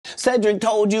Cedric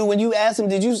told you when you asked him,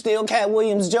 did you steal Katt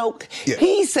Williams' joke? Yeah.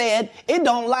 He said, it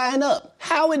don't line up.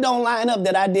 How it don't line up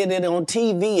that I did it on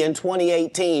TV in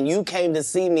 2018? You came to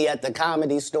see me at the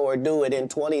Comedy Store do it in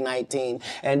 2019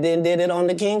 and then did it on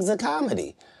the Kings of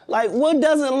Comedy. Like, what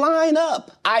doesn't line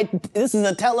up? This is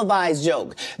a televised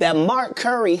joke that Mark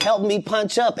Curry helped me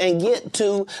punch up and get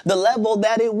to the level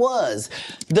that it was.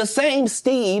 The same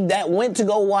Steve that went to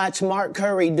go watch Mark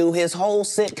Curry do his whole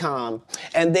sitcom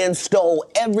and then stole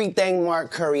everything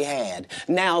Mark Curry had.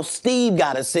 Now Steve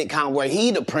got a sitcom where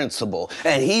he the principal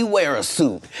and he wear a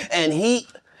suit and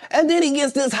then he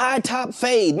gets this high top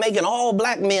fade, making all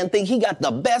black men think he got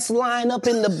the best lineup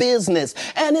in the business.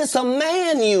 And it's a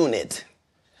man unit.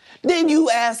 Then you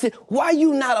asked it, why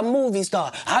you not a movie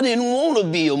star? I didn't want to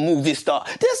be a movie star.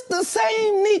 This the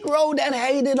same Negro that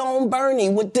hated on Bernie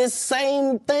with this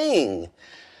same thing.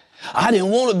 I didn't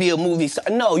want to be a movie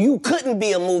star. No, you couldn't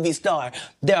be a movie star.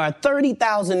 There are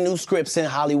 30,000 new scripts in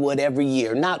Hollywood every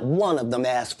year. Not one of them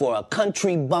asks for a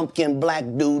country bumpkin black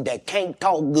dude that can't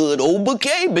talk good,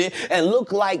 baby, and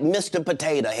look like Mr.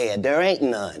 Potato Head. There ain't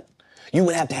none. You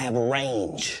would have to have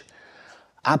range.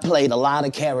 I played a lot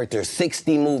of characters,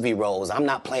 60 movie roles. I'm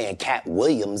not playing Katt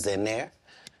Williams in there.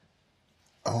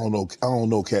 I don't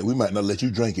know, Katt. We might not let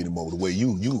you drink anymore the way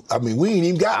I mean, we ain't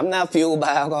even got... I'm not fueled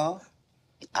by alcohol.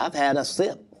 I've had a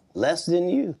sip, less than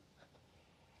you.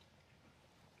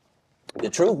 The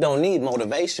truth don't need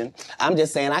motivation. I'm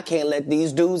just saying I can't let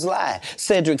these dudes lie.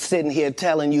 Cedric's sitting here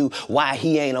telling you why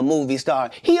he ain't a movie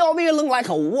star. He over here look like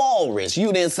a walrus.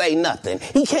 You didn't say nothing.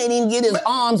 He can't even get his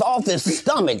arms off his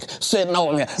stomach sitting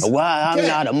over here. Why I'm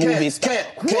not a movie star.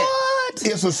 What?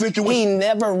 It's a situation. He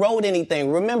never wrote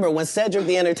anything. Remember, when Cedric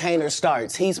the Entertainer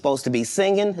starts, he's supposed to be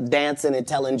singing, dancing, and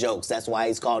telling jokes. That's why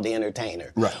he's called the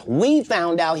Entertainer. Right. We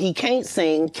found out he can't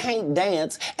sing, can't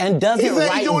dance, and doesn't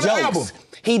write jokes.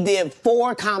 He did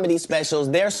 4 comedy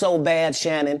specials. They're so bad,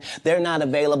 Shannon, they're not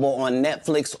available on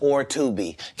Netflix or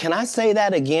Tubi. Can I say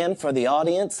that again for the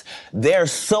audience? They're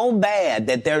so bad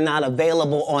that they're not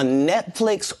available on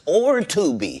Netflix or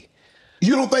Tubi.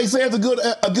 You don't think Sam's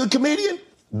a good comedian?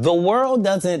 The world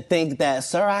doesn't think that,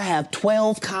 sir. I have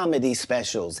 12 comedy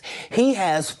specials. He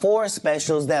has 4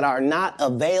 specials that are not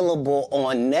available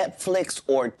on Netflix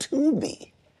or Tubi.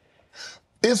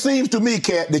 It seems to me,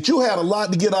 Katt, that you had a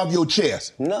lot to get off your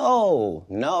chest. No.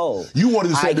 You wanted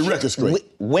to set the record straight.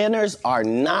 Winners are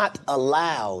not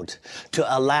allowed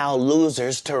to allow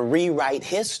losers to rewrite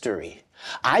history.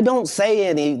 I don't say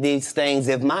any of these things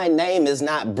if my name is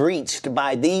not breached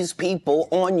by these people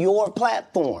on your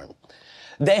platform.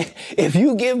 If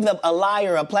you give a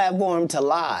liar a platform to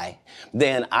lie,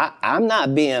 then I'm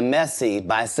not being messy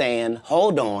by saying,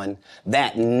 hold on,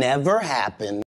 that never happened.